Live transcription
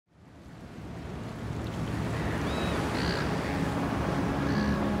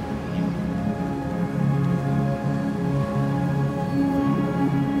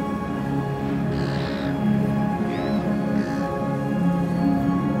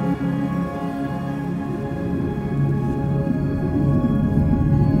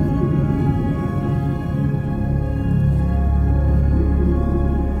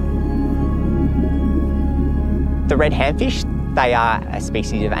red handfish, they are a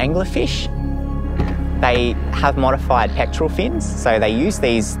species of anglerfish. They have modified pectoral fins, so they use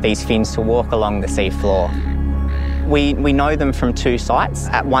these fins to walk along the seafloor. We know them from 2 sites.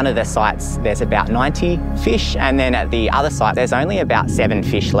 At one of the sites, there's about 90 fish, and then at the other site, there's only about 7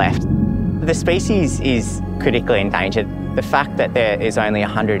 fish left. The species is critically endangered. The fact that there is only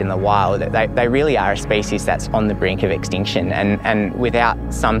 100 in the wild, they really are a species that's on the brink of extinction, and without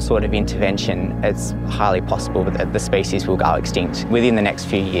some sort of intervention, it's highly possible that the species will go extinct within the next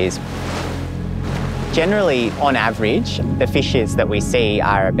few years. Generally, on average, the fishes that we see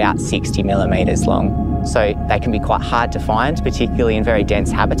are about 60 millimetres long, so they can be quite hard to find, particularly in very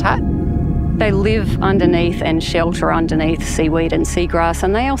dense habitat. They live underneath and shelter underneath seaweed and seagrass,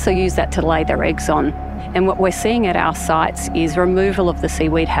 and they also use that to lay their eggs on. And what we're seeing at our sites is removal of the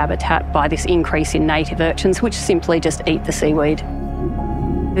seaweed habitat by this increase in native urchins, which simply just eat the seaweed.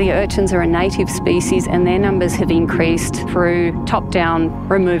 The urchins are a native species, and their numbers have increased through top-down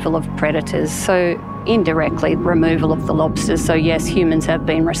removal of predators. So indirectly removal of the lobsters. So yes, humans have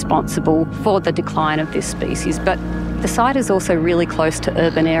been responsible for the decline of this species, but the site is also really close to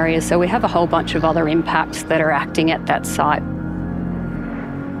urban areas, so we have a whole bunch of other impacts that are acting at that site.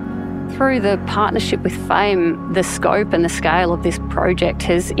 Through the partnership with FAME, the scope and the scale of this project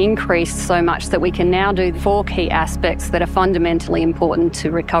has increased so much that we can now do 4 key aspects that are fundamentally important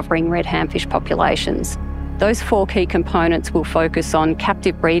to recovering red handfish populations. Those 4 key components will focus on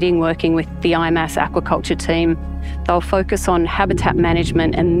captive breeding, working with the IMAS aquaculture team. They'll focus on habitat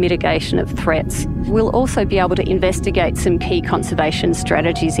management and mitigation of threats. We'll also be able to investigate some key conservation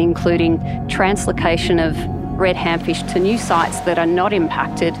strategies, including translocation of red handfish to new sites that are not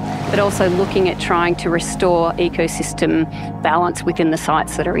impacted, but also looking at trying to restore ecosystem balance within the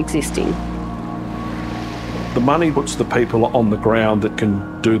sites that are existing. The money puts the people on the ground that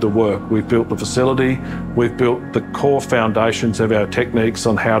can do the work. We've built the facility, we've built the core foundations of our techniques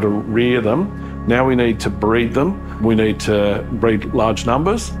on how to rear them. Now we need to breed them. We need to breed large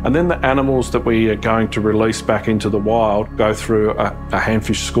numbers. And then the animals that we are going to release back into the wild go through a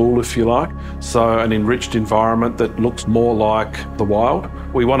handfish school, if you like. So an enriched environment that looks more like the wild.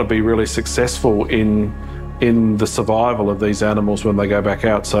 We want to be really successful in the survival of these animals when they go back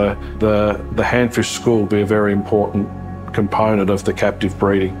out. So the handfish school will be a very important component of the captive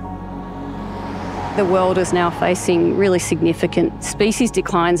breeding. The world is now facing really significant species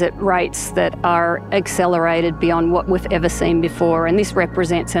declines at rates that are accelerated beyond what we've ever seen before, and this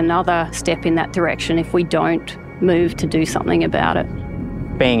represents another step in that direction if we don't move to do something about it.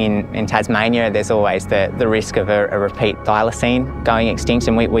 Being in Tasmania, there's always the risk of a repeat thylacine going extinct,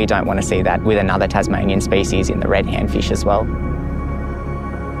 and we don't want to see that with another Tasmanian species in the red handfish as well.